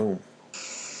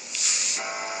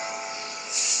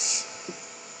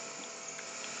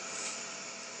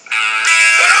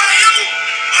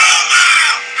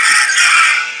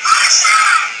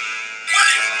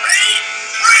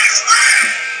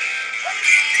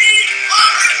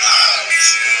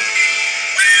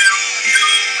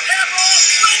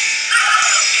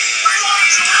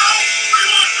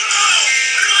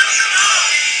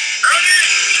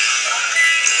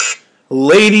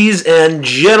Ladies and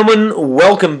gentlemen,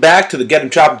 welcome back to the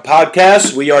Choppin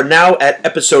podcast. We are now at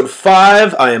episode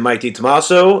 5. I am Mike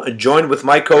DiTomaso, joined with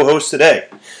my co-host today,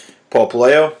 Paul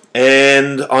Paleo.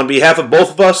 And on behalf of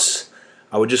both of us,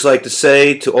 I would just like to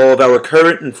say to all of our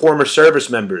current and former service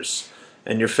members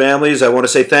and your families, I want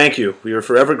to say thank you. We are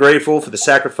forever grateful for the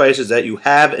sacrifices that you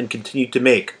have and continue to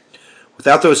make.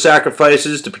 Without those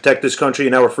sacrifices to protect this country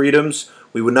and our freedoms,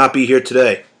 we would not be here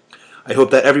today. I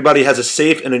hope that everybody has a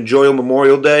safe and enjoyable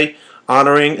Memorial Day,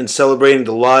 honoring and celebrating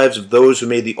the lives of those who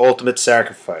made the ultimate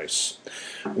sacrifice.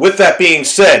 With that being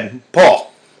said,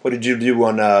 Paul, what did you do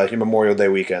on your Memorial Day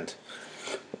weekend?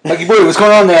 Mikey boy, what's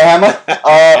going on there, Hammer?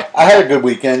 I had a good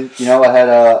weekend. You know, I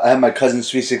had my cousin's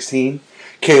 316,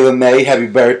 Kayla May. Happy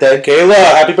birthday, Kayla!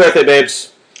 Happy birthday,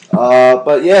 babes.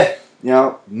 But yeah, you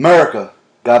know, America.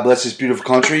 God bless this beautiful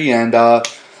country, and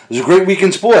it was a great week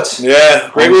in sports. Yeah,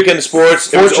 great weekend in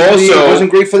sports. It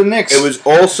wasn't great for the Knicks. It was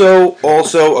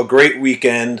also a great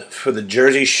weekend for the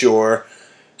Jersey Shore.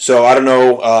 So I don't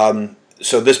know.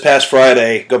 So this past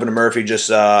Friday, Governor Murphy just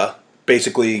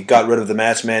basically got rid of the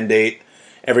mask mandate.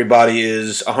 Everybody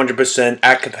is 100%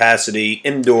 at capacity,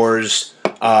 indoors,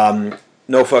 no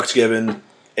fucks given.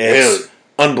 It's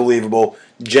unbelievable.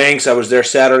 Jenks, I was there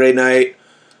Saturday night.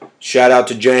 Shout out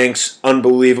to Jenks.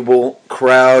 Unbelievable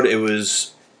crowd. It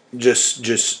was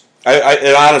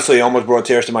it honestly almost brought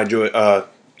tears to my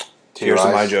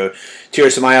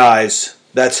eyes.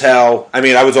 That's how. I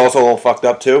mean, I was also a little fucked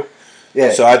up too.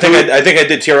 Yeah. So I think I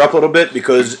did tear up a little bit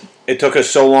because it took us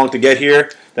so long to get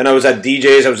here. Then I was at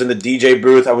DJ's. I was in the DJ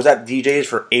booth. I was at DJ's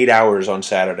for 8 hours on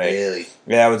Saturday. Really?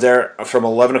 Yeah, I was there from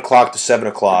 11 o'clock to 7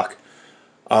 o'clock.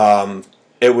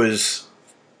 It was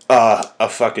a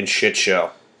fucking shit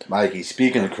show. Mikey,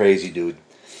 speaking of crazy, dude,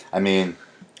 I mean,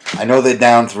 I know they're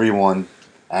down 3-1,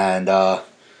 and,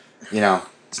 you know,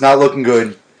 it's not looking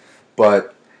good,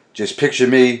 but just picture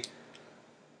me.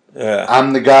 Yeah.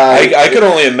 I'm the guy. I could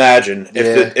only imagine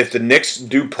if the Knicks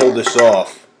do pull this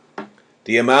off,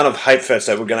 the amount of hype fest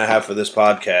that we're going to have for this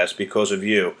podcast because of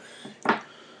you,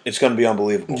 it's going to be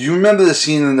unbelievable. Do you remember the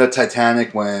scene in the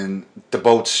Titanic when the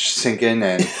boat's sinking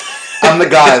and I'm the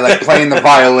guy like playing the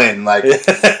violin like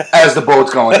as the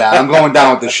boat's going down? I'm going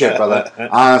down with the ship, brother.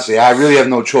 Honestly, I really have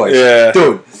no choice. Yeah.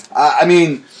 Dude, I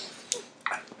mean,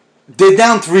 they're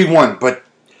down 3-1, but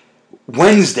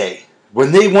Wednesday,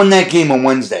 when they won that game on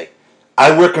Wednesday,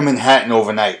 I work in Manhattan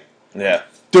overnight. Yeah.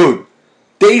 Dude,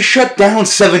 they shut down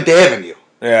 7th Avenue.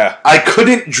 Yeah. I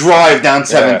couldn't drive down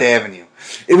 7th Avenue.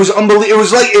 It was unbelievable.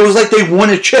 It was like they won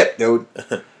a chip, dude.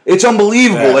 It's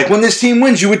unbelievable. Yeah. Like when this team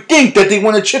wins, you would think that they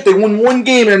won a chip. They won one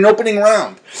game in an opening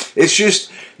round. It's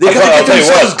just they got to get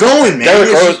themselves going,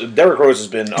 man. Derrick Rose has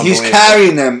been unbelievable. He's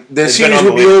carrying them. The series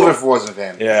would be over if it wasn't for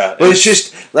him. Yeah. But it's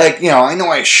just like, you know, I know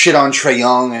I shit on Trae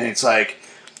Young, and it's like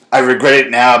I regret it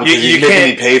now because he's making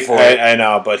me pay for it. I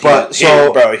know, but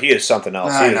he is something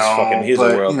else. He's a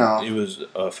world. You know, he was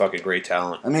a fucking great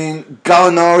talent. I mean,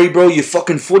 Gallinari, bro, you're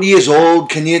fucking 40 years old.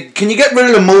 Can you get rid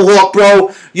of the mohawk,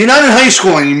 bro? You're not in high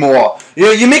school anymore.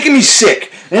 You're making me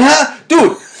sick. And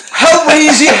dude, how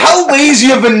lazy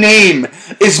of a name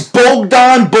is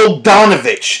Bogdan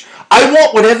Bogdanovic? I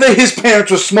want whatever his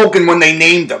parents were smoking when they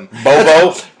named him.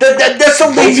 Bobo? That's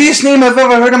the laziest name I've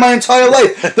ever heard in my entire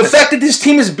life. The fact that this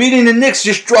team is beating the Knicks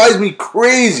just drives me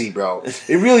crazy, bro.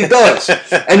 It really does.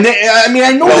 And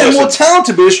I know they're more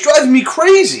talented, but it's driving me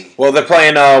crazy. Well, they're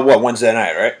playing Wednesday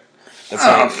night, right?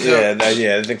 I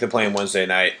think they're playing Wednesday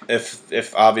night.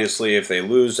 If obviously if they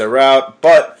lose, they're out.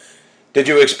 But did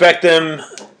you expect them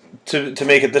to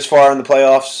make it this far in the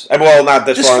playoffs? Well, not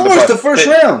this far in the playoffs. The first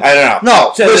round. I don't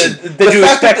know. No, listen, did you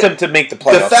expect them to make the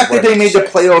playoffs? The fact that they made the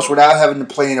playoffs without having to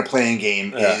play in a playing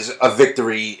game is a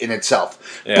victory in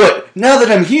itself. Yeah. But now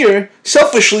that I'm here,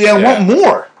 selfishly, I want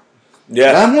more.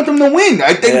 Yeah, I want them to win.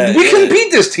 We can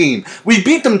beat this team. We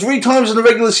beat them 3 times in the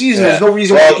regular season. There's no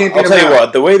reason why we can't beat them. I'll tell you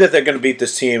what. The way that they're going to beat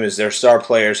this team is their star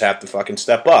players have to fucking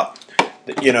step up.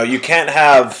 You know, you can't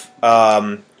have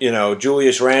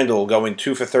Julius Randle going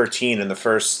 2 for 13 in the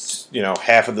first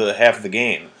half of the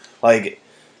game. Like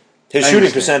his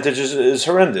shooting percentage is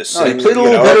horrendous. No, he played a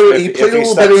little better. He played a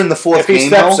little better in the fourth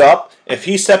game. If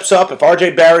he steps up, if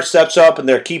RJ Barrett steps up, and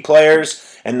they're key players,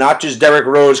 and not just Derrick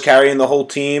Rose carrying the whole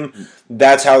team,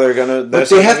 that's how they're gonna. But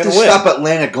they have to stop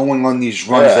Atlanta going on these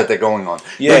runs that they're going on.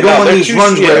 Yeah, they're going on these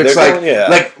runs where it's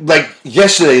like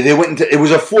yesterday they went into. It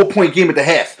was a 4-point game at the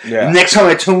half. Yeah. Next time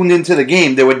I tuned into the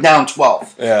game, they were down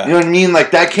 12. Yeah. You know what I mean?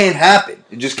 Like that can't happen.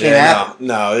 It just can't happen.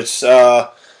 No, it's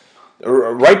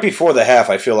right before the half,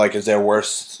 I feel like is their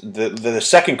worst. The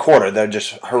second quarter, they're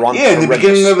just horrendous. Yeah, in the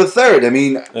beginning of the third. I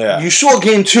mean, you saw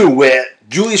game 2 where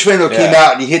Julius Randle came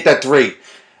out and he hit that 3,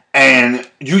 and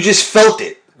you just felt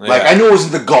it. Like, I know it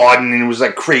wasn't the Garden and it was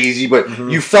like crazy, but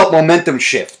you felt momentum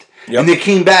shift. Yep. And they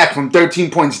came back from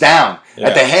 13 points down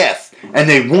at the half, and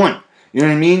they won. You know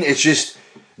what I mean? It's just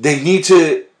they need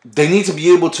to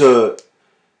be able to,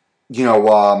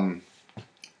 what's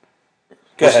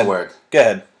the word? Go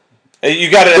ahead.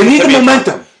 You got it. They need the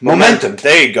momentum. Momentum.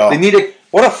 There you go. They need to.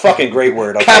 What a fucking great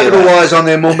word. Capitalize on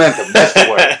their momentum. That's the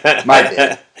word. My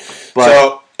bad. But,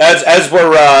 so as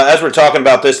we're talking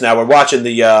about this now, we're watching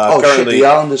the currently the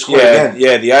Islanders scored again.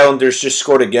 Yeah, the Islanders just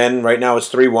scored again. Right now it's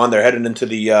 3-1. They're heading into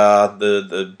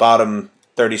the bottom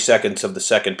 30 seconds of the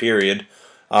second period.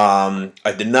 I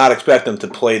did not expect them to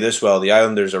play this well. The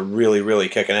Islanders are really, really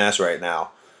kicking ass right now.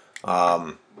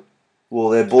 Well,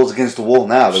 they're bulls against the wall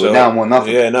now. They were down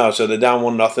 1-0. Yeah, no. So they're down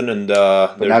 1-0, and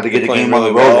but now they get a game on the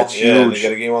road. Well. That's huge. They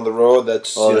get a game on the road.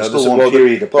 That's there's still one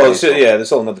period to play. There's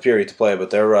still another period to play, but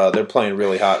they're playing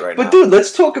really hot right now. But dude,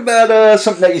 let's talk about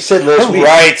something that you said last week.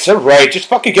 All right. Just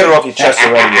fucking get it off your chest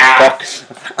already, you fuck.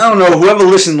 I don't know. Whoever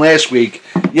listened last week,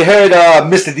 you heard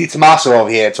Mr. Di Tommaso over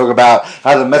here talk about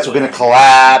how the Mets were going to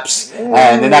collapse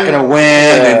and they're not going to win.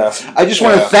 Yeah. And I just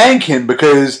want to thank him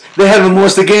because they haven't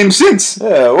lost a game since.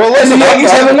 Yeah, well, and the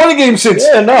Yankees haven't won a game since.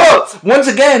 Yeah, no. Once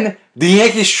again, the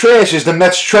Yankees' trash is the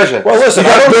Mets' treasure. Well, listen, you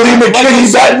got Billy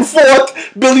McKinney batting fourth.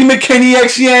 Billy McKinney,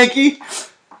 ex-Yankee.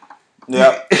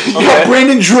 Yeah. You got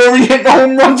Brandon Drury hitting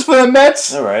home runs for the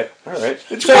Mets. All right.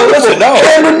 It's wonderful.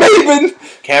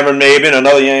 Cameron Maybin,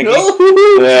 another Yankee.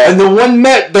 Yeah. And the one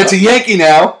Met that's a Yankee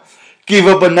now gave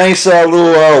up a nice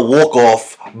little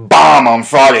walk-off bomb on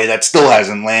Friday that still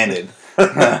hasn't landed. All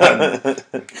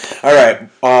right.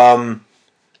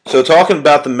 So talking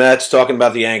about the Mets, talking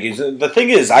about the Yankees, the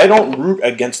thing is, I don't root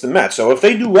against the Mets. So if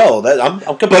they do well, I'm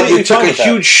completely But you took a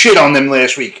huge shit on them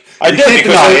last week. I did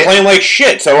because they were playing like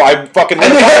shit. So I fucking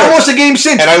and they haven't lost a game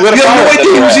since. And I lit a fire. You have no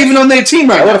idea who's even on their team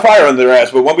right now. I lit a fire under their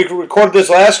ass. But when we recorded this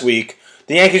last week,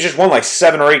 the Yankees just won like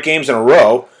 7 or 8 games in a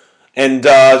row, and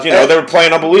they were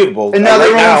playing unbelievable. And now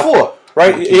they're on 4.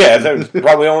 Right? Yeah, they're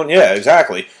probably on. Yeah,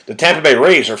 exactly. The Tampa Bay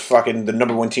Rays are fucking the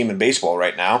number 1 team in baseball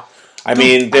right now. I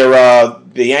mean, they're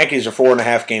the Yankees are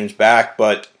 4.5 games back,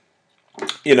 but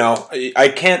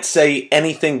I can't say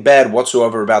anything bad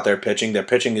whatsoever about their pitching. Their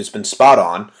pitching has been spot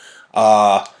on.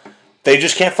 They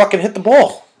just can't fucking hit the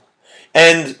ball.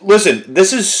 And listen,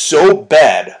 this is so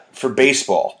bad for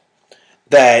baseball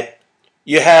that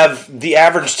you have the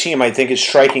average team, I think, is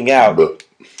striking out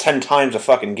 10 times a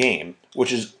fucking game,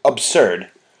 which is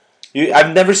absurd.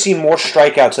 I've never seen more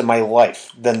strikeouts in my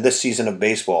life than this season of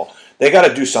baseball. They got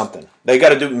to do something. They got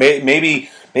to do maybe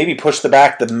push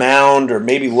the mound or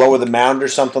maybe lower the mound or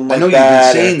something like that. I know you've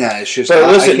been saying that. It's just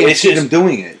I can't see them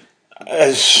doing it.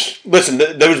 Listen,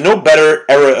 there was no better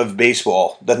era of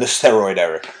baseball than the steroid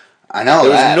era. I know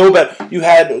there was no better. You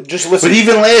had just listen. But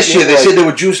even last year, they said they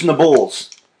were juicing the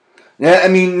balls. Yeah, I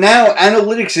mean now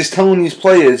analytics is telling these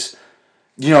players,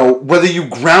 whether you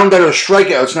ground out or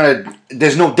strike out,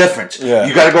 there's no difference. Yeah.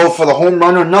 You got to go for the home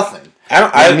run or nothing.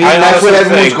 I mean, that's what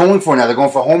everyone's going for now. They're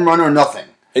going for home run or nothing.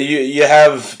 You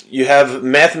have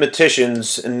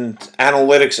mathematicians and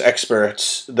analytics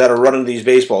experts that are running these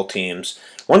baseball teams.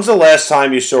 When's the last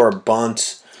time you saw a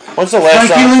bunt? When's the last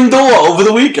Frankie Lindor over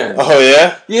the weekend. Oh,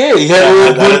 yeah? Yeah, he had a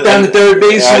little bunt down the third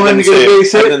base to get a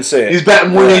base hit. I didn't see it. He's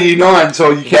batting 189,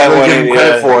 so you can't really give him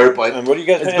credit for it. But and what are you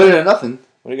guys paying it's better than nothing.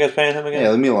 What are you guys paying him again?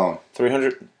 Yeah, leave me alone.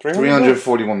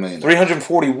 341 million.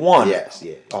 341? Yes,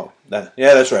 yeah. Oh, that's right.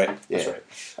 Yeah. That's right.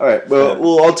 All right,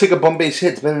 well, I'll take a bum base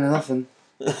hit. It's better than nothing.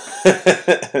 I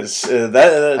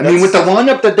mean, with the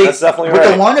lineup that the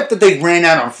lineup that they ran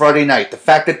out on Friday night, the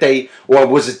fact that it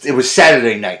was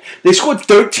Saturday night, they scored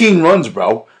 13 runs,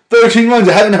 bro. 13 runs.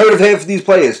 I haven't heard of half of these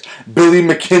players. Billy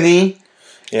McKinney.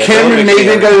 Yeah, Cameron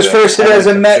Maybin got his first hit as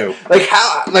a Met.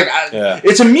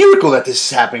 It's a miracle that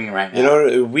this is happening right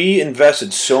now. We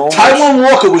invested so much. Taijuan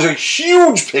Walker was a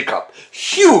huge pickup.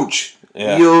 Huge.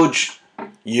 Yeah.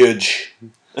 Huge.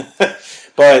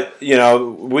 But,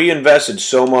 we invested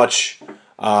so much,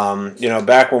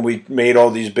 back when we made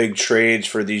all these big trades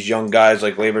for these young guys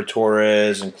like Gleyber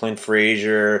Torres and Clint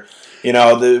Frazier.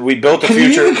 We built a future.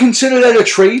 Can you even consider that a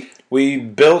trade? We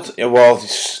built,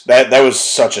 that was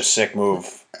such a sick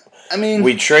move. I mean,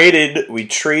 we traded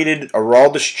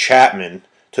Aroldis Chapman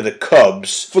to the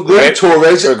Cubs for Gleyber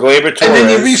Torres, and then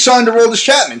you re-signed Aroldis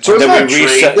Chapman. So it's not a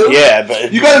trade, yeah,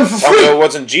 but you got him for free. It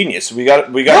wasn't genius. We got.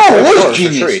 No, it was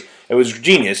genius. For free. It was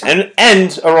genius, and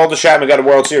Aroldis Chapman got a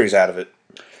World Series out of it.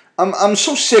 I'm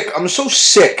so sick. I'm so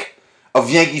sick of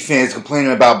Yankee fans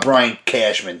complaining about Brian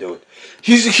Cashman, dude.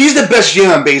 He's the best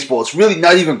GM in baseball. It's really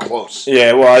not even close.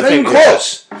 Yeah, well, I think not even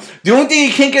close. The only thing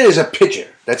he can't get is a pitcher.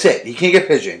 That's it. He can't get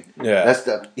pitching. Yeah,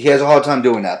 he has a hard time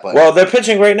doing that. But well, their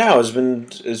pitching right now has been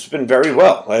very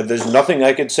well. There's nothing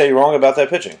I could say wrong about that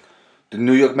pitching. The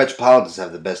New York Metropolitans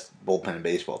have the best bullpen in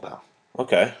baseball, pal.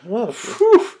 Okay. Well,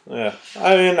 yeah.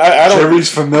 I mean, I don't.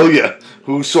 Jerry's familiar.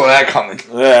 Who saw that coming?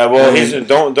 Yeah.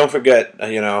 Well, don't forget. How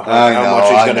much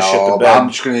he's going to shit the bed. I'm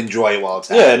just going to enjoy it while it's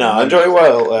happening. Yeah. No. Enjoy it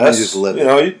while it just live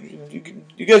it.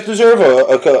 You guys deserve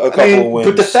a couple of wins.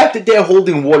 But the fact that they're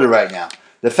holding water right now,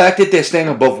 the fact that they're staying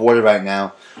above water right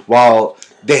now, while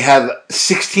they have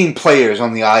 16 players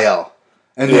on the IL,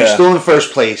 and they're still in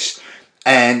first place.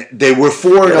 And they were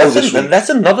 4-0 this week. That's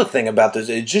another thing about this.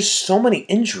 It's just so many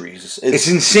injuries. It's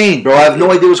insane, bro. I have no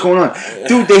idea what's going on.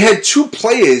 Dude, they had 2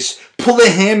 players pull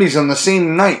their hammies on the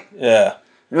same night. Yeah.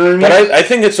 You know what I mean? But I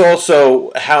think it's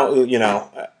also how, do you know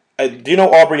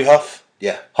Aubrey Huff?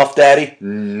 Yeah. Huff Daddy?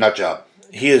 Nut job.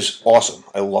 He is awesome.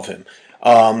 I love him.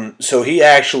 So he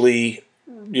actually,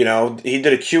 he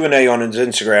did a Q&A on his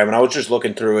Instagram, and I was just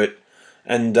looking through it.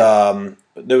 And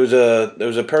there was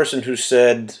a person who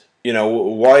said...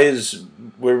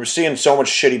 we're seeing so much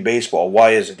shitty baseball?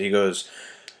 Why is it? He goes,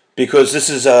 because this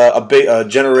is a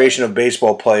generation of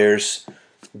baseball players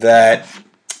that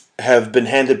have been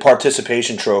handed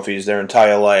participation trophies their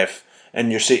entire life,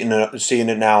 and you're seeing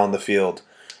it now on the field.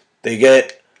 They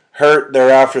get hurt,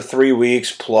 they're out for 3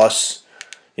 weeks plus.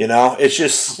 It's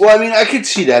just... Well, I mean, I could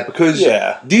see that because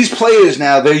these players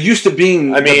now, they're used to being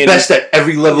the best at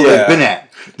every level they've been at.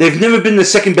 They've never been the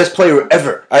second best player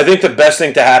ever. I think the best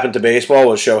thing to happen to baseball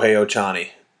was Shohei Ohtani.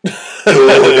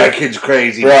 Dude, that kid's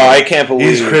crazy. Bro, I can't believe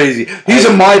he's crazy. He's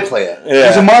a my player. Yeah.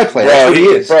 He's a my player. Bro, that's what he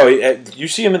is. Bro, you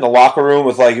see him in the locker room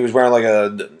with he was wearing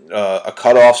a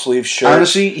cut-off sleeve shirt.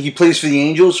 Honestly, he plays for the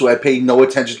Angels, so I pay no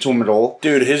attention to him at all.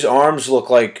 Dude, his arms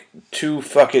look like 2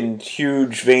 fucking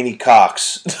huge veiny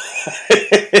cocks.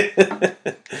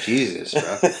 Jesus,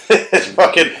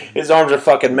 bro. His arms are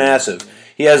fucking massive.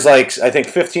 He has I think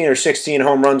 15 or 16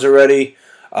 home runs already.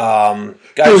 Dude,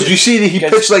 did you see that he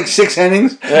pitched 6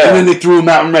 innings and then they threw him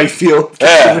out in right field?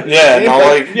 That's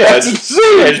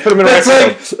insane. Yeah, just put him in right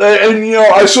field. And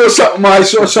I saw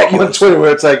something on Twitter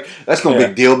where it's that's no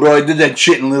big deal, bro. I did that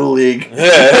shit in Little League.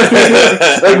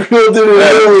 Yeah, we all did it in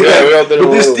Little League. Yeah, we all did it.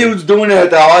 But this dude's doing it at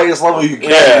the highest level you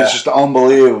can. Yeah. It's just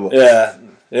unbelievable. Yeah,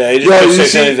 he just pitched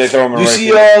 6 innings. They throw him in right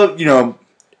field. You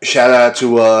see, shout out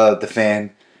to the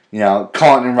fan.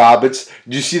 Carlton Roberts.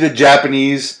 Did you see the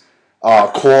Japanese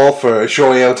call for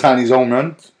Shohei Ohtani's home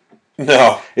run?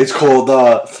 No. It's called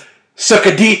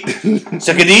Suckadeet.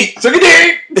 Suckadeet?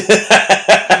 Suckadeet!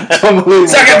 It's unbelievable.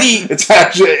 Suckadeet!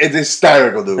 It's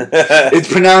hysterical, dude.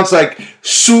 It's pronounced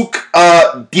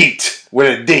Suk-deet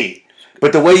with a D.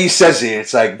 But the way he says it,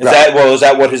 it's Is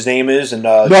that what his name is? And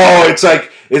no,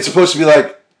 it's supposed to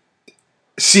be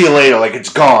see you later, it's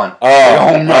gone. Oh.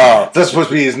 Home run. That's supposed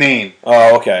to be his name.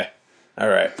 Oh, okay. All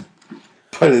right.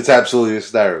 But it's absolutely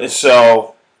hysterical.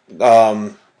 So, you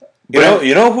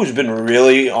know who's been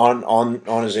really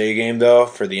on his A game though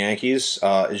for the Yankees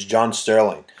is John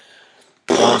Sterling.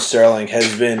 John Sterling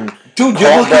has been. Dude,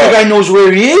 you're looking like I knows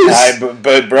where he is.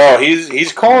 But bro,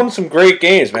 he's calling some great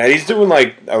games, man. He's doing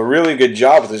a really good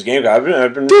job with his game. I've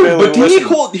been dude, really but then he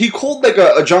called a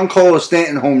Giancarlo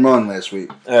Stanton home run last week.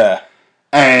 Yeah.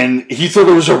 And he thought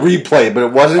it was a replay, but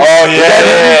it wasn't. Oh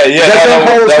yeah.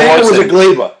 That Stanton was a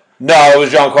Glaber. No, it was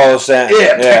Giancarlo Stanton.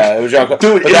 Yeah, it was Giancarlo.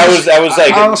 Dude, but that was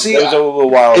honestly, it was a little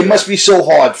while ago. It must be so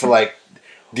hard for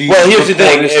these. Well, here's the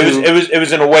thing. It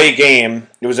was an away game.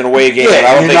 It was an away game. Yeah,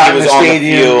 I don't think he was on the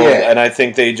field, yeah. And I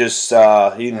think they just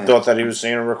he thought that he was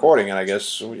seeing a recording, and I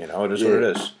guess it is what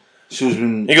it is.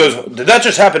 He goes, "Did that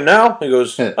just happen now?" He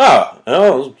goes,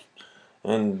 "Oh,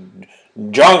 and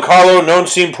Giancarlo non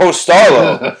sin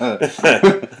prostarlo."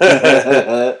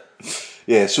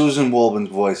 Yeah, Susan Wolben's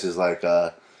voice is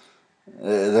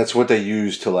that's what they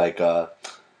use to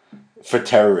for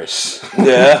terrorists.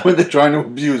 Yeah, when they're trying to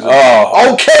abuse them.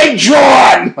 Oh, okay,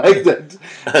 John. That.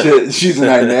 She's a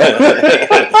nightmare.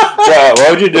 So,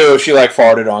 what would you do if she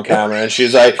farted on camera and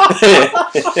she's like?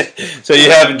 So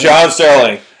you have John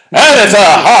Sterling, and it's a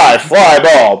high fly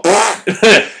ball.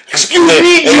 Excuse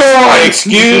me, John.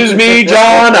 Excuse me,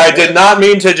 John. I did not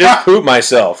mean to just poop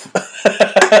myself.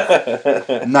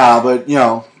 Nah, but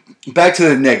back to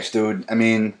the Knicks, dude. I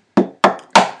mean,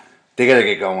 they gotta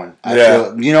get going. I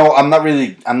feel, I'm not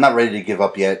ready to give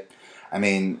up yet. I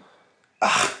mean,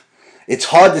 it's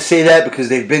hard to say that because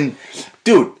they've been,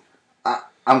 dude.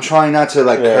 I'm trying not to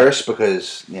curse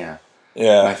because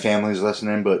Yeah. My family's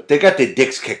listening, but they got their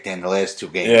dicks kicked in the last 2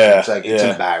 games. Yeah, It's like it's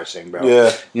embarrassing, bro.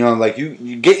 Yeah. You know, like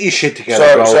you get your shit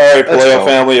together, bro. Sorry, Paleo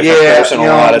family, if I'm cursing a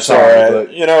lot. It's alright.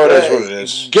 But you know, it is what it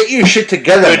is. Get your shit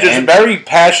together, They're just very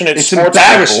passionate sports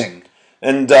embarrassing. people.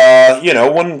 And you know,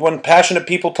 when passionate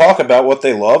people talk about what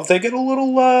they love, they get a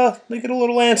little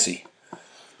antsy.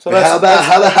 So how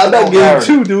about game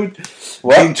 2, dude?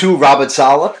 What? Game 2, Robert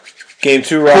Saleh. Game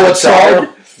 2, Robert Saleh.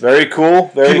 Very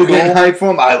cool. Very People cool. getting hyped for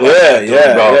him. I love that dude,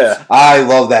 bro. Yeah. I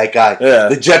love that guy. Yeah.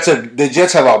 The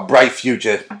Jets have a bright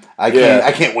future. I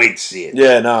can't wait to see it.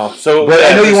 Yeah, no. So, but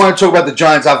I know you want to talk about the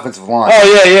Giants' offensive line.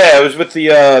 Oh yeah. It was with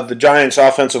the Giants'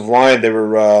 offensive line. They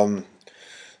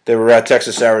were at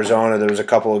Texas, Arizona. There was a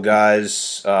couple of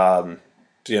guys.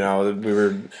 You know, we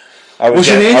were. Was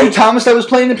it Andrew Thomas that was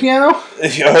playing the piano? Oh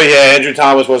yeah, Andrew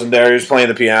Thomas wasn't there. He was playing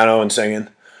the piano and singing.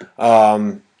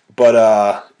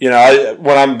 But you know,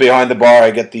 when I'm behind the bar, I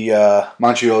get the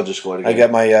Montreal just scored again. I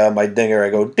get my dinger.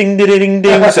 I go ding ding ding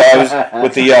ding. So I was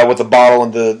with the bottle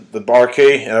and the bar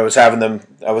key, and I was having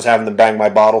them bang my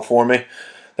bottle for me.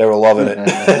 They were loving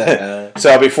it.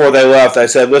 So before they left, I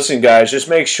said, "Listen, guys, just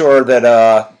make sure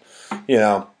that you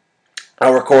know,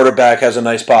 our quarterback has a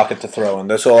nice pocket to throw in.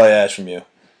 That's all I ask from you."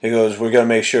 He goes, "We're gonna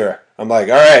make sure." I'm like,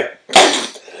 "All right."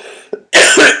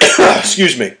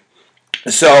 Excuse me.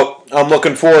 So I'm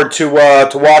looking forward to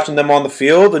watching them on the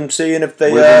field and seeing if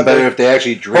they better if they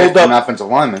actually draft an offensive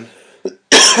lineman.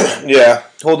 Yeah,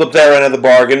 hold up their end of the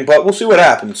bargain, but we'll see what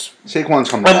happens. Saquon's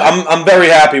coming back. I'm very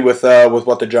happy with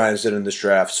what the Giants did in this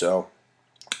draft, so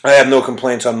I have no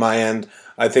complaints on my end.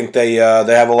 I think they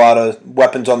have a lot of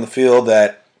weapons on the field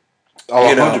that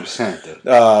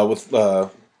 100%. With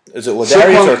is it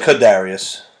Ladarius or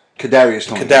Kadarius?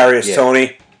 Kadarius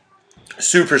Toney.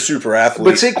 Super athlete.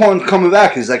 But Saquon coming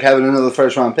back is like having another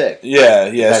first-round pick. Yeah.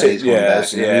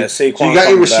 Saquon. So you got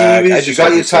your receivers, you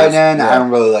got your tight end. Yeah. I don't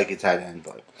really like your tight end,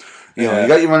 but you know, you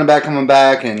got your running back coming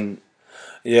back, and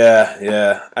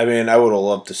yeah. I mean, I would have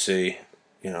loved to see,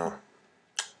 you know,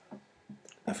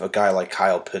 if a guy like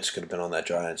Kyle Pitts could have been on that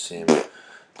Giants team.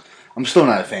 I'm still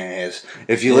not a fan of his.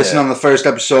 If you listen on the first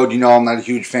episode, you know I'm not a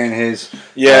huge fan of his.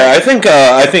 Yeah, I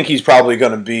think he's probably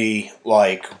going to be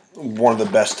like one of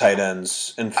the best tight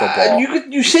ends in football.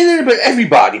 You say that about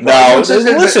everybody. No,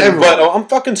 listen, but I'm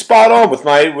fucking spot on with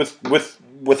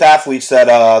with athletes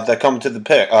that come to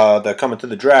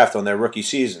the draft on their rookie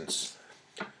seasons.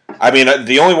 I mean,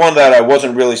 the only one that I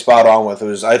wasn't really spot on with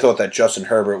was I thought that Justin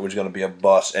Herbert was going to be a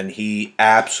bust, and he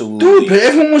absolutely. Dude, but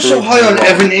everyone was so high on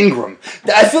Evan Ingram.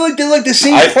 I feel like they're like the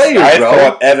same players, bro. I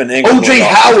thought Evan Ingram O.J. was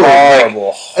Howard,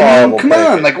 horrible. Come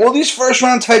on, like all these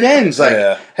first-round tight ends,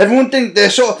 like everyone think they're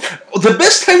so. The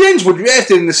best tight ends were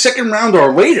drafted in the second round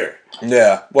or later.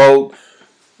 Yeah, well,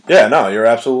 no, you're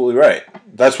absolutely right.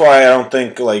 That's why I don't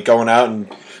think like going out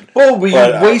and. Oh, but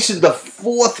you wasted the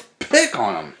 4th pick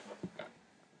on him.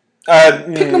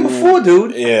 Pick number 4,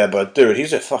 dude. Yeah, but dude,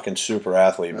 he's a fucking super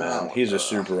athlete, man. He's a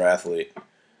super athlete.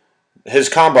 His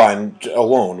combine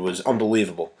alone was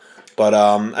unbelievable. But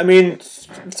I mean, it's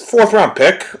a 4th round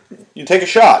pick. You take a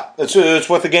shot. That's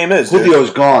what the game is. Julio's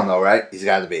gone though, right? He's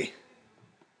got to be.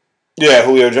 Yeah,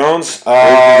 Julio Jones.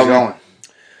 Where's he going?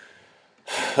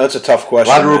 That's a tough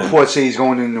question. A lot of reports say he's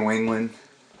going to New England.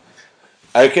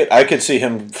 I could see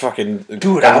him fucking.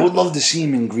 Dude, I would love to see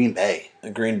him in Green Bay.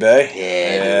 Green Bay?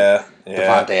 Yeah.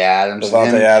 Devontae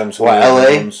Adams. Or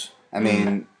LA. I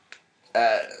mean,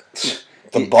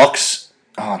 the Bucks.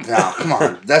 Oh no! Come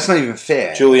on, that's not even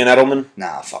fair. Julian Edelman.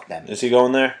 Nah, fuck them. Is he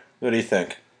going there? What do you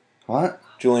think? What?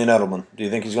 Julian Edelman. Do you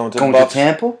think he's going to the Bucks? Going to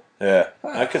Tampa? Yeah,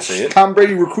 I could see it. Tom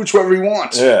Brady recruits whoever he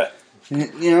wants. Yeah.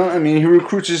 You know, I mean, he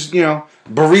recruits his,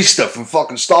 barista from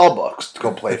fucking Starbucks to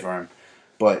go play for him.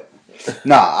 But,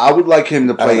 I would like him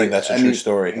to play. I don't think that's a true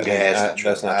story. Yeah, that's not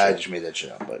true. I just made that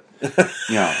shit up. But,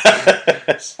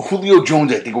 Julio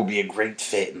Jones, I think, would be a great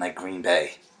fit in, like, Green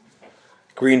Bay.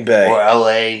 Or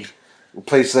L.A.,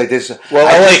 places like this. Well,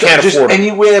 LA can't just afford him.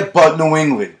 Anywhere but New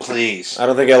England, please. I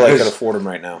don't think LA could afford him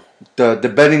right now.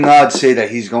 The betting odds say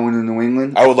that he's going to New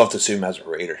England. I would love to see him as a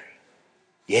Raider.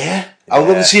 Yeah? I would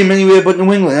love to see him anywhere but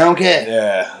New England. I don't care.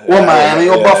 Yeah. Or Miami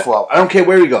or Buffalo. I don't care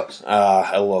where he goes.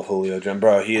 I love Julio Jones.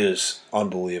 Bro, he is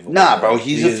unbelievable. Nah, bro.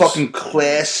 He's a fucking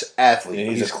class athlete.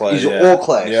 Yeah, he's a class. He's all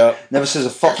class. Yep. Never says a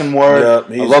fucking word.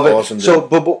 Yep, I love it. Awesome, so,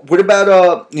 but what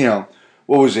about,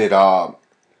 what was it?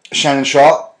 Shannon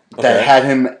Sharp that had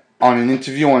him on an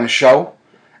interview on a show,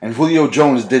 and Julio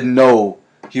Jones didn't know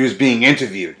he was being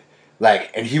interviewed.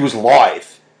 And he was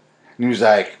live. And he was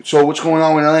like, "So what's going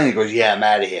on with LA?" And he goes, "Yeah, I'm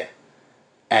out of here."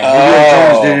 And Julio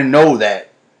Jones didn't know that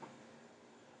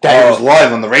he was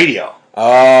live on the radio. Oh.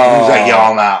 And he was like, "Yo,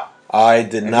 I'm out." I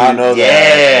did not know that.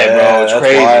 Yeah, bro, it's that's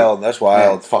crazy. Wild. That's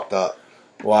wild. Yeah, it's fucked up.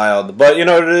 Wild. But you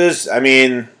know what it is? I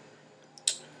mean,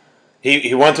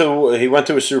 he went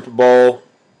to a Super Bowl.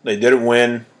 They didn't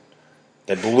win.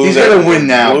 They blew. He's gonna win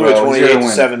now, blew bro. a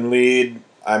 28-7 lead.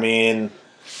 I mean,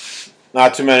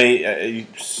 not too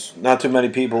many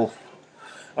people.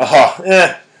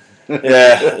 Yeah. We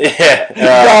got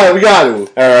to.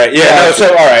 All right. Yeah. No,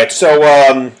 all right.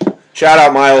 So, shout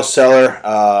out Miles Seller,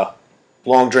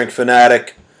 long drink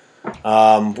fanatic.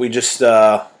 We just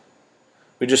saw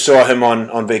him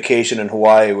on vacation in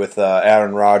Hawaii with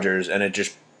Aaron Rodgers, and it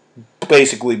just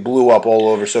basically blew up all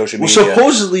over social media. Well,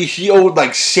 supposedly he owed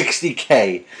like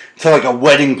 $60K to like a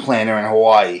wedding planner in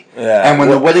Hawaii. Yeah. And when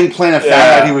the wedding planner found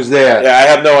out he was there, I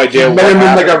have no idea. He met him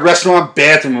in like a restaurant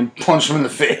bathroom and punched him in the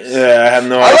face. Yeah, I have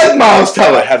no idea. I like Miles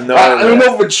Teller. I have no idea. I don't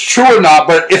know if it's true or not,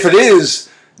 but if it is,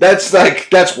 that's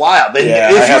wild. If you're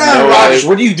Aaron Rodgers,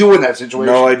 what do you do in that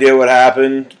situation? No idea what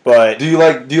happened, but do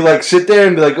you sit there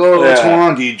and be like, oh, what's going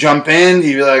on? Do you jump in? Do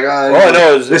you be like, all I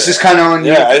know is this is kind of on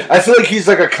you? Yeah, I feel like he's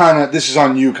like a kind of this is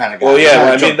on you kind of guy. Well,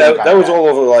 yeah, I mean that was all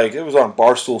over. Like it was on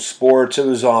Barstool Sports. It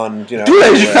was on Dude,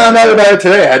 I just found out about it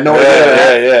today. I had no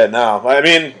idea. Yeah. No, I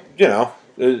mean it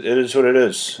is what it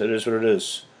is. It is what it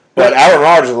is. But Aaron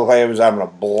Rodgers looked like he was having a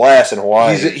blast in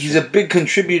Hawaii. He's a big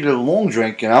contributor to Long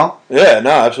Drink, Yeah, no,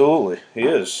 absolutely. He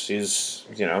is. He's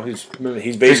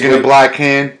basically drinking a black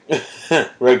can,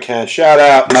 red can. Shout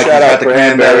out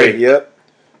Cranberry. Yep.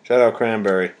 Shout out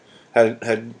Cranberry.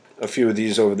 Had a few of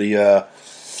these over the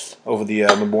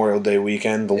Memorial Day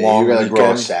weekend. The long you gotta weekend.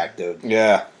 grow a sack, dude.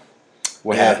 Yeah.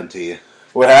 What happened to you?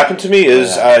 What happened to me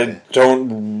is I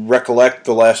don't recollect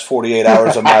the last 48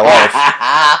 hours of my life.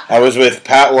 I was with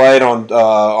Pat Light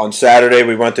on Saturday.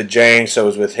 We went to Jenks. I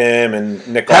was with him and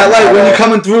Nick. Pat Light, when you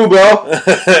coming through, bro?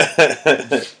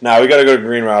 Nah, we got to go to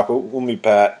Green Rock. We'll meet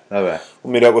Pat. Okay.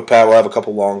 We'll meet up with Pat. We'll have a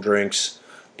couple long drinks.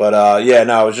 But, it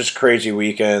was just a crazy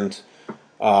weekend.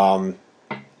 I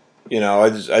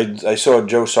saw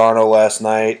Joe Sarno last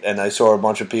night, and I saw a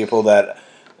bunch of people that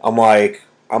I'm like,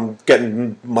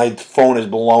 my phone is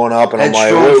blowing up, and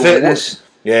Headstrong I'm like, Fitness.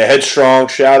 Yeah, Headstrong.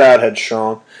 Shout out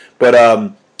Headstrong. But,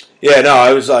 I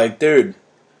was like, dude,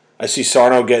 I see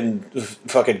Sarno getting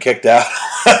fucking kicked out.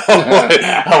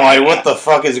 I'm like, what the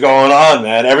fuck is going on,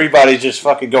 man? Everybody's just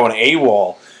fucking going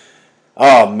AWOL.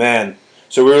 Oh, man.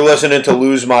 So we were listening to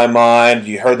Lose My Mind.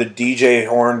 You heard the DJ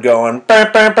horn going.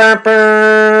 Burr, burr, burr,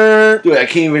 burr. Dude, I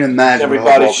can't even imagine.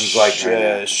 Everybody's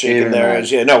shaking their heads.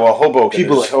 Yeah, no, well, Hoboken.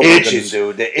 People are itching,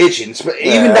 dude. They're itching.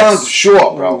 Even down at the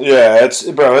shore, bro. Yeah,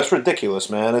 it's ridiculous,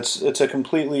 man. It's a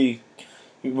completely.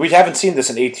 We haven't seen this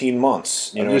in 18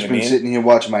 months. You know what I mean? I've just been sitting here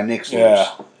watching my Knicks lose.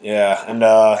 Yeah, and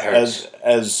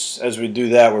as we do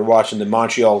that, we're watching the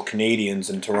Montreal Canadiens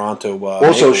in Toronto.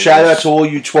 Also, shout out to all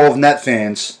you 12 Net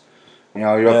fans.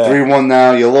 You're up 3-1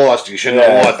 now. You lost. You shouldn't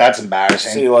have lost. That's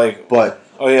embarrassing. See,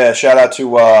 shout out to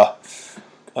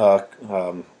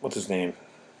what's his name,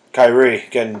 Kyrie,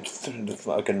 getting the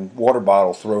fucking water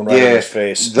bottle thrown right in his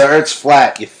face. The Earth's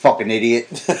flat. You fucking idiot.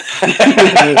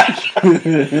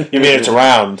 You mean it's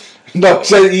round? No,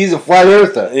 he's a flat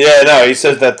earther. Yeah, no, he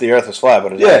says that the Earth is flat,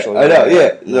 but it's actually. I know.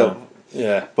 Yeah, no.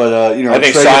 Yeah. But I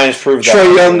think science proved that.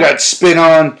 Trae Young got spit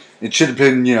on. It should have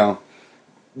been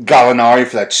Gallinari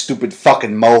for that stupid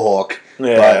fucking mohawk.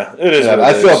 Yeah, it is.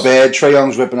 I feel bad. Trae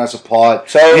Young's ripping us apart.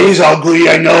 So he's ugly.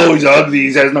 I know he's ugly.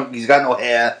 He's got no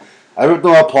hair. I ripped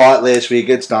him apart last week.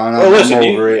 It's done. I'm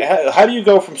over it. How do you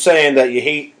go from saying that you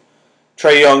hate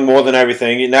Trae Young more than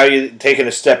everything, now you're taking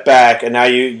a step back, and now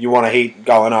you want to hate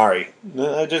Gallinari?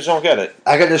 I just don't get it.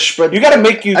 I got to spread. You got to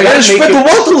make. I got to spread the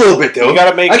wealth a little bit, dude. You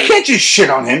got to make. I can't just shit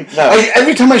on him. No.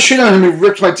 Every time I shit on him, he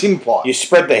rips my team apart. You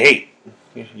spread the hate.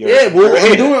 I'm doing it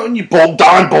when you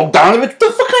Bogdanovich. What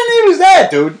the fuck kind of name is that,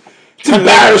 dude? It's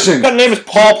embarrassing. That name is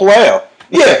Paul Paleo.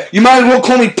 Yeah, you might as well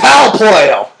call me Pal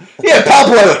Paleo. Yeah, Pal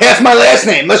Paleo, half my last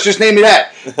name. Let's just name me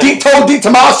that. Dito Di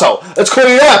Tommaso. Let's call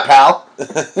you that, pal.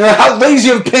 How lazy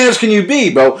of pants can you be,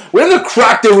 bro? Whatever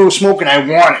crack they were smoking, I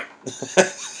want it.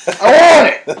 I want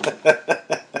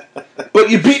it. But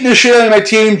you're beating the shit out of my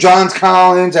team, John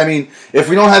Collins. I mean, if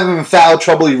we don't have him in foul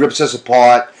trouble, he rips us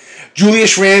apart.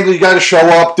 Julius Randle, you got to show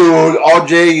up, dude.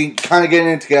 RJ, kind of getting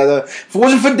it together. If it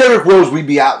wasn't for Derrick Rose, we'd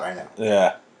be out right now.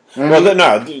 Yeah. Well,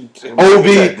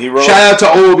 Obi, shout out to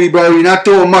Obi, bro. You're not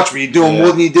doing much, but you're doing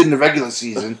more than you did in the regular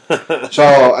season.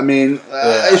 So, I mean,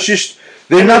 it's just,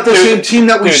 they're not the same team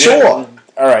that we saw.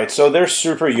 All right, so they're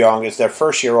super young. It's their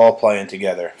first year all playing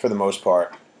together, for the most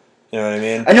part. You know what I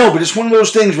mean? I know, but it's one of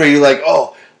those things where you're like,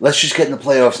 oh, let's just get in the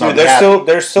playoffs. Dude,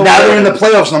 they're still. Now they're in the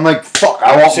playoffs, and I'm like, fuck,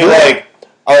 I won't. See,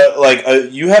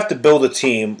 you have to build a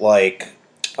team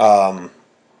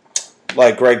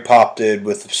like Greg Pop did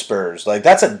with the Spurs. Like,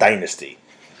 that's a dynasty.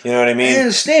 You know what I mean? I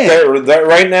understand.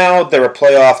 Right now, they're a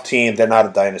playoff team. They're not a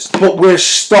dynasty. But we're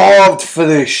starved for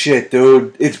this shit,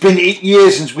 dude. It's been 8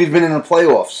 years since we've been in the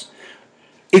playoffs.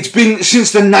 It's been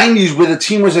since the 90s where the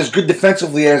team was as good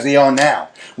defensively as they are now.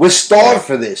 We're starved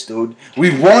for this, dude.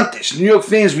 We want this. New York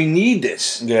fans, we need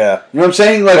this. Yeah. You know what I'm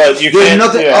saying? Like, there's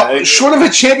nothing short of a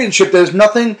championship. There's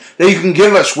nothing that you can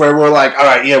give us where we're like, all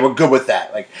right, yeah, we're good with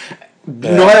that. Like,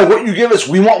 no matter what you give us,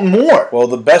 we want more. Well,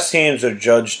 the best teams are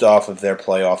judged off of their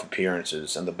playoff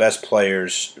appearances, and the best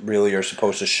players really are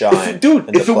supposed to shine.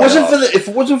 If it wasn't for the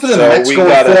So Mets going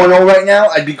 4-0 right now,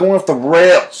 I'd be going off the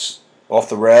rails. Off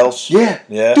the rails? Yeah.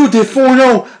 Yeah. Dude, they're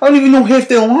 4-0. I don't even know half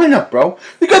their lineup, bro.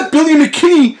 They got Billy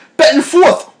McKinney batting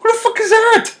fourth. Who the fuck is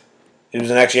that? He was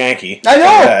an ex-Yankee.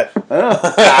 I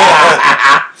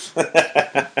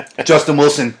know. Justin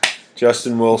Wilson.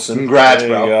 Justin Wilson. Congrats, there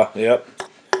bro. You go. Yep.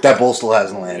 That ball still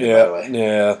hasn't landed, by the way.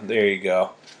 Yeah, there you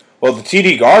go. Well, the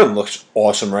TD Garden looks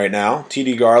awesome right now.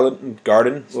 TD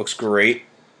Garden looks great.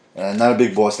 Not a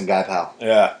big Boston guy, pal.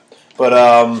 Yeah.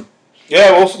 But,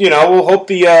 yeah, we'll hope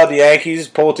the Yankees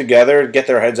pull it together and get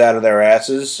their heads out of their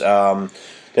asses.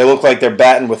 They look like they're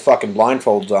batting with fucking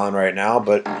blindfolds on right now,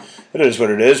 but it is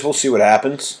what it is. We'll see what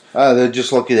happens. They're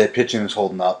just lucky that pitching is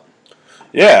holding up.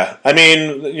 Yeah, I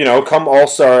mean, come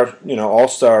All-Star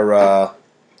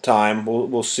time,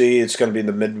 we'll see. It's going to be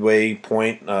the midway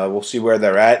point. We'll see where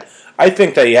they're at. I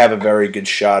think that you have a very good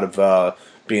shot of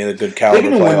being a good caliber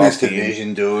playoff team. They're going to win this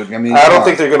division, dude. I mean, I don't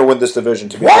think they're going to win this division,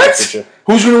 to be honest with you.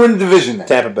 Who's going to win the division then?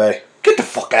 Tampa Bay. Get the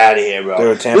fuck out of here,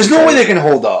 bro. There's no way they can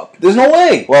hold up. There's no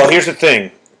way. Well, here's the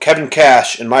thing. Kevin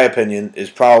Cash, in my opinion, is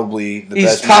probably the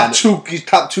best. He's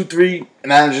top 2-3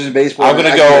 managers in baseball. I'm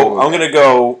gonna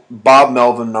go Bob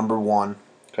Melvin #1.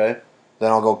 Okay. Then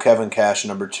I'll go Kevin Cash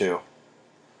 #2.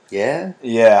 Yeah.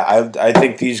 Yeah, I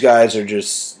think these guys are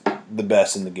just the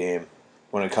best in the game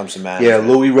when it comes to management.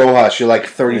 Yeah, Louis Rojas, you're like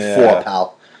 34,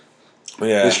 pal.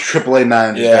 Yeah. This AAA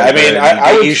manager. Yeah, I mean,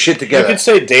 I would get shit together. You could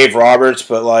say Dave Roberts,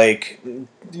 but like,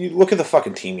 you look at the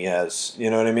fucking team he has. You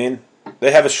know what I mean?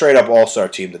 They have a straight up all-star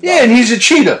team. Yeah, and he's a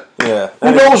cheater. Yeah.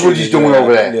 Who knows what he's doing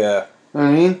over there? Yeah. You know what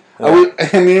I mean?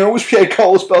 Yeah. I wish we had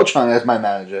Carlos Beltran as my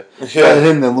manager. Rather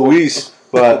him than Luis.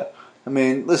 But, I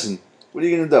mean, listen, what are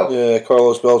you going to do? Yeah,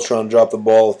 Carlos Beltran dropped the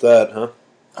ball with that,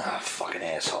 huh? Fucking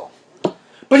asshole.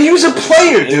 But he was a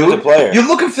player, dude. He was a player. You're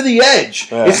looking for the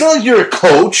edge. Yeah. It's not like you're a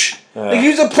coach. Yeah. Like,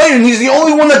 he's a player, and he's the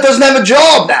only one that doesn't have a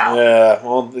job now. Yeah,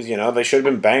 well, they should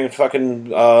have been banging fucking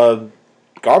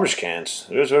garbage cans.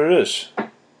 It is what it is.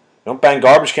 Don't bang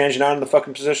garbage cans, you're not in the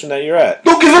fucking position that you're at.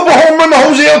 Don't give up a home run to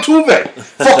Jose Altuve.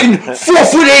 Fucking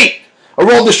 4'8".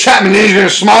 Aroldis Chapman, and he's going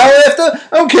to smile after?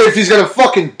 I don't care if he's got a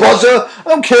fucking buzzer. I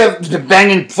don't care if they're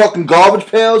banging fucking garbage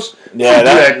pails. Yeah,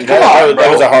 that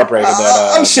was a heartbreaker.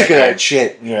 I'm sick of that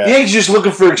shit. Yeah. The Yankees just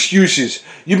looking for excuses.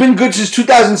 You've been good since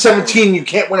 2017. You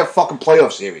can't win a fucking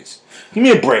playoff series. Give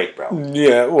me a break, bro.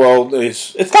 Yeah, well,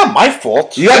 it's not my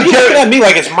fault. You're looking at me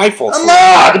like it's my fault.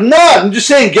 I'm not. I'm just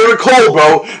saying, Garrett Cole,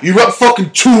 bro. You're up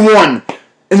fucking 2-1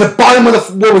 in the bottom of the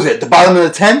what was it? The bottom of the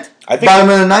 10th? I think bottom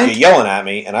of the 9th? You're yelling at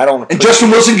me, and I don't. And Justin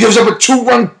Wilson gives up a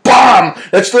 2-run bomb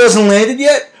that still hasn't landed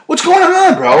yet. What's going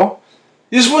on, bro?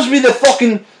 You're supposed to be the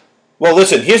fucking. Well,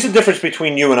 listen. Here's the difference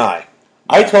between you and I.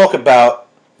 I talk about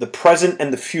the present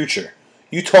and the future.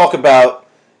 You talk about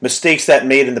mistakes that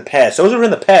made in the past. Those are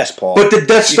in the past, Paul. But the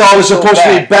Death Star was supposed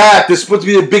to be back. They're supposed to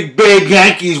be the big bad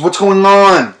Yankees. What's going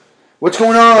on? What's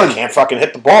going on? They can't fucking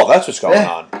hit the ball. That's what's going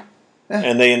on. Yeah.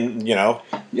 And then, Yo,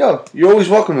 you're always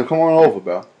welcome to come on over,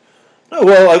 bro. No,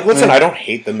 well, listen, I don't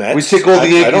hate the Mets. We take all the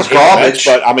Yankees Mets, garbage.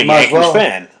 but I'm a Yankees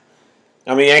fan.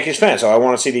 I'm a Yankees fan, so I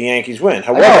want to see the Yankees win.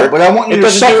 However, I know, but I want you to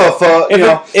suffer for, you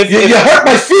hurt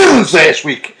my feelings last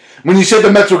week when you said the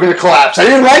Mets were going to collapse. I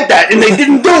didn't like that, and they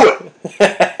didn't do it.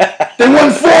 They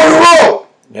won 4 in a row.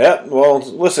 Yeah, well,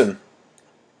 listen.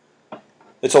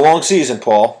 It's a long season,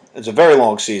 Paul. It's a very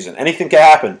long season. Anything can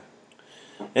happen.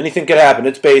 Anything can happen.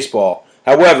 It's baseball.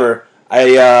 However,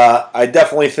 I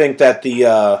definitely think that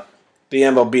the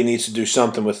MLB needs to do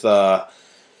something with,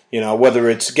 whether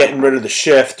it's getting rid of the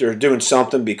shift or doing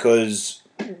something because,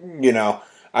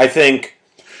 I think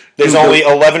there's only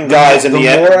 11 guys in the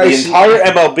entire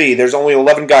MLB. There's only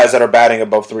 11 guys that are batting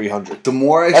above 300. The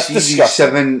more I see these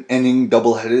 7-inning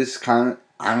doubleheaders,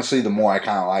 honestly, the more I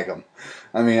kind of like them.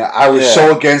 I mean, I was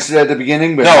so against it at the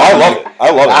beginning, but no, I love it.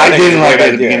 I didn't like it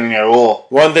at the beginning at all.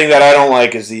 One thing that I don't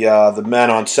like is the men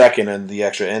on second and the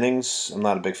extra innings. I'm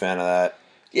not a big fan of that.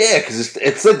 Yeah, because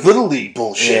it's like Little League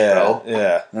bullshit, bro.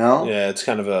 Yeah, you know? Yeah, it's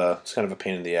kind of a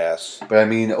pain in the ass. But I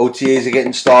mean, OTAs are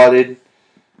getting started.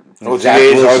 Zach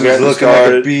OTAs are Wilson's getting looking like a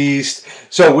started. beast.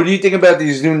 So, what do you think about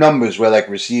these new numbers where like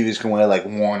receivers can wear like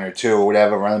 1 or 2 or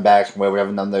whatever, running backs can wear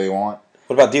whatever number they want?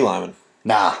 What about D lineman?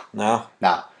 Nah. No.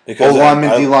 O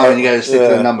lineman, D lineman, you got to stick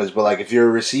to the numbers. But like if you're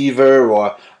a receiver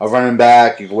or a running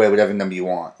back, you can wear whatever number you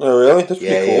want. Oh, really? That's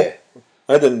pretty cool. Yeah.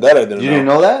 I didn't know. You didn't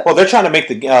know that? Well, they're trying to make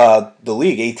the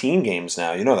league 18 games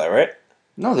now. You know that, right?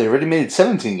 No, they already made it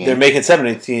 17 games. They're making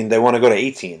 17. They want to go to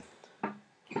 18.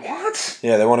 What?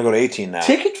 Yeah, they want to go to 18 now.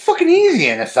 Take it fucking easy,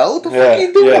 NFL. What the fuck are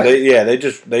you doing?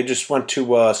 They just went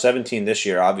to 17 this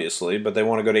year, obviously, but they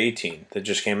want to go to 18. That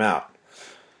just came out.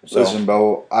 So. Listen,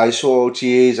 bro, I saw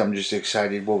OTAs. I'm just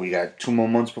excited. What, we got 2 more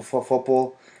months before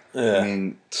football? Yeah. I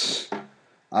mean,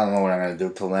 I don't know what I'm going to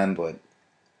do till then, but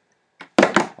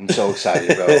I'm so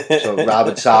excited, bro. So,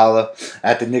 Robert Saleh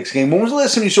at the Knicks game. When was the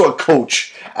last time you saw a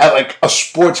coach at, like, a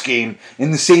sports game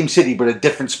in the same city but a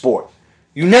different sport?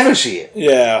 You never see it.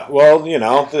 Yeah, well, you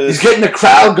know. He's getting the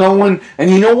crowd going,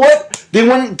 and you know what?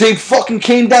 They fucking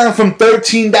came down from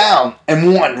 13 down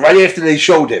and won right after they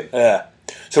showed him. Yeah.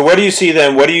 So where do you see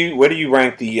them? Where do you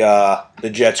rank the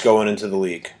Jets going into the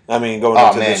league? I mean, going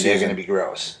into this season. They're going to be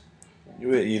gross.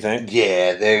 You think?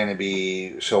 Yeah, they're going to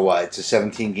be. So what? It's a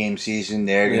 17-game season.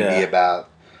 They're going to be about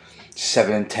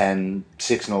 7-10,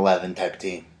 6-11 type of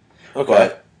team.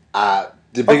 Okay. But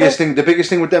the biggest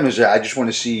thing with them is that I just want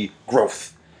to see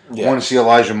growth. Yeah. I want to see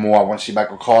Elijah Moore. I want to see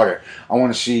Michael Carter. I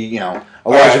want to see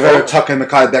Elijah Vera, Tucker, and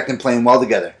Mekhi Becton playing well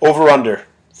together. Over under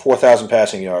 4,000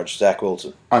 passing yards. Zach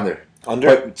Wilson. Under.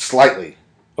 But slightly.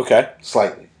 Okay.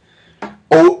 Slightly.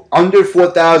 Under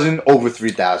 4,000, over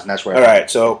 3,000. That's where. All right.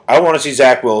 So I want to see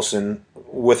Zach Wilson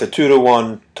with a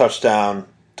 2-to-1 touchdown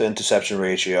to interception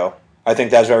ratio. I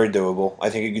think that's very doable. I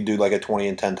think he could do like a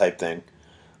 20-10 type thing.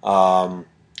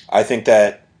 I think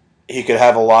that he could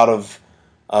have a lot of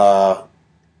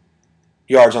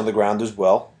yards on the ground as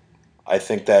well. I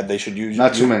think that they should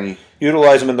not too many.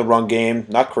 Utilize him in the run game.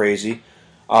 Not crazy,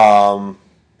 but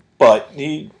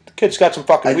the kid's got some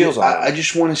fucking wheels on him. I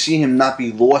just want to see him not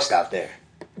be lost out there.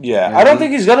 Yeah, I don't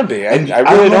think he's gonna be. I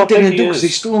really don't think they're gonna he do is. because they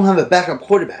still don't have a backup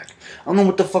quarterback. I don't know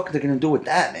what the fuck they're gonna do with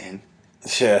that, man.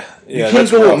 Yeah, you can't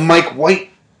go with Mike White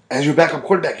as your backup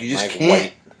quarterback. You just can't.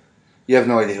 White. You have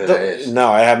no idea who that is.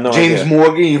 No, I have no idea. James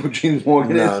Morgan, you know who James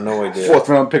Morgan is? No idea. 4th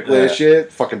round pick last year.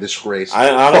 Fucking disgrace. I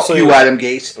honestly, fuck you, Adam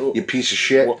Gase, you piece of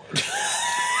shit.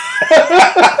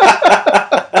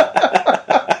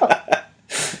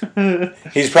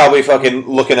 He's probably fucking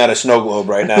looking at a snow globe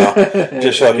right now,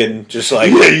 just like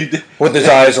with his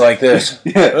eyes like this.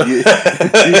 Yeah, you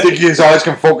think his eyes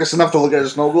can focus enough to look at a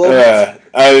snow globe? Yeah,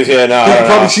 You can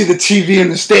probably see the TV in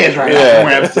the stands right now.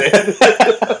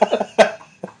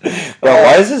 Bro,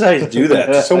 why does his eyes do that?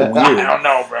 It's so weird. I don't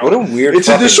know, bro. What a weird. It's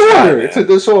a disorder. It's a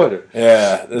disorder.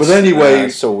 Yeah, but anyway,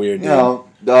 it's so weird. Dude.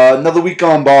 Another week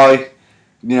gone by.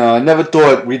 I never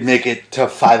thought we'd make it to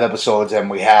 5 episodes, and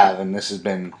we have, and this has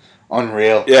been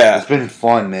unreal. Yeah, it's been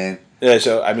fun, man. Yeah,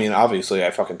 so I mean, obviously, I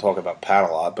fucking talk about Pat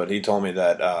a lot, but he told me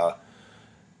that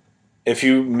if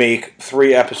you make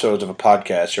 3 episodes of a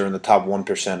podcast, you're in the top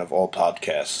 1% of all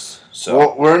podcasts.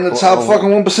 So we're in the top fucking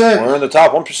 1%. We're in the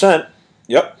top 1%.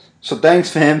 Yep. So thanks,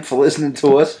 fam, for listening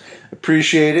to us.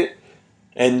 Appreciate it.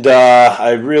 And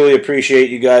I really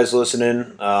appreciate you guys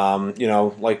listening.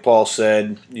 Like Paul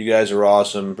said, you guys are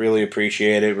awesome. Really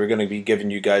appreciate it. We're going to be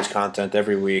giving you guys content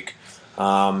every week.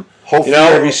 Hopefully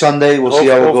every Sunday. We'll see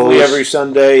how it goes. Hopefully every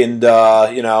Sunday. And,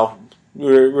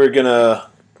 we're going to...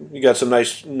 We got some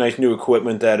nice new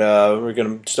equipment that we're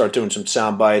going to start doing some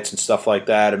sound bites and stuff like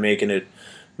that and making it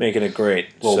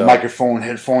great. Little microphone,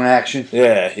 headphone action.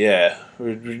 Yeah.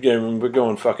 We're going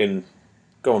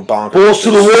bonkers. Balls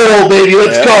to the wall, baby.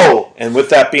 Let's go. And with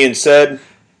that being said,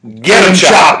 get 'em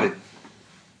chopping.